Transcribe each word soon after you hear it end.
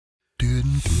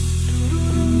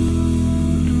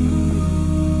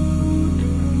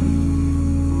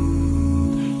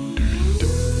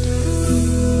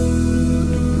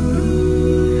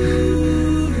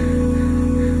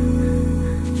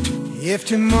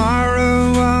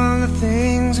tomorrow all the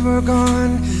things were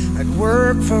gone, I'd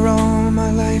worked for all my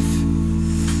life,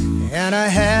 and I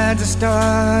had to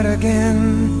start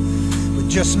again with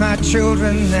just my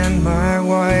children and my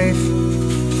wife.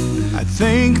 I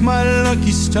thank my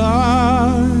lucky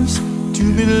stars to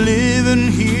be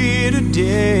living here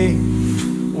today,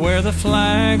 where the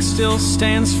flag still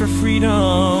stands for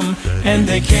freedom, and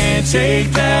they can't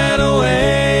take that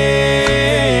away.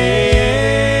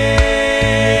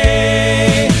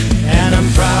 And I'm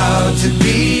proud to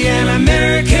be an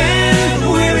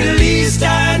American, where at least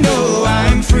I know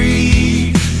I'm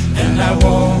free. And I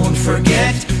won't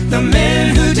forget the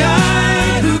men who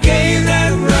died, who gave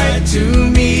that right to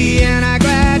me. And I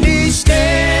gladly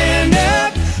stand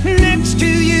up next to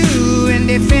you and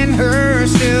defend her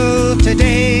still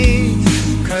today,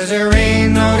 'cause there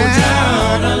ain't no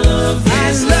doubt I love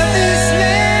this land.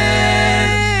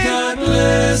 God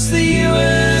bless the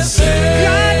USA.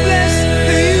 God bless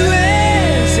the USA.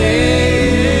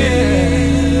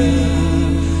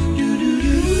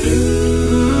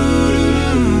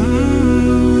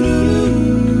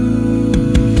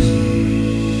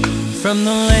 From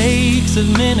the lakes of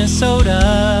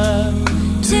Minnesota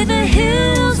to the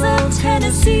hills of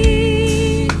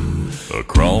Tennessee,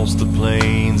 across the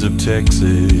plains of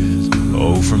Texas,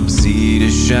 oh, from sea to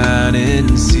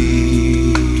shining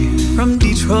sea. From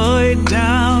Detroit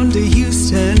down to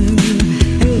Houston,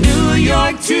 And New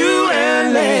York to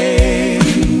LA,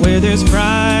 where there's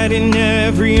pride in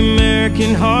every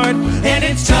American heart, and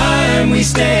it's time we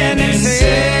stand and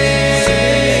say,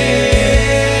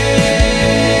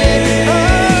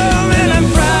 oh, and I'm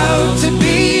proud to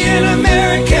be an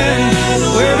American,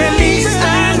 where at least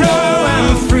I know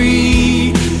I'm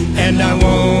free. And I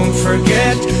won't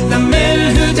forget the men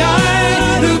who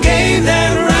died, who gave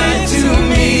that right to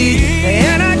me.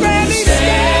 And I gladly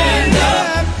stand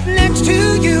up next to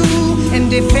you and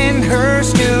defend her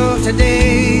still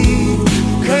today.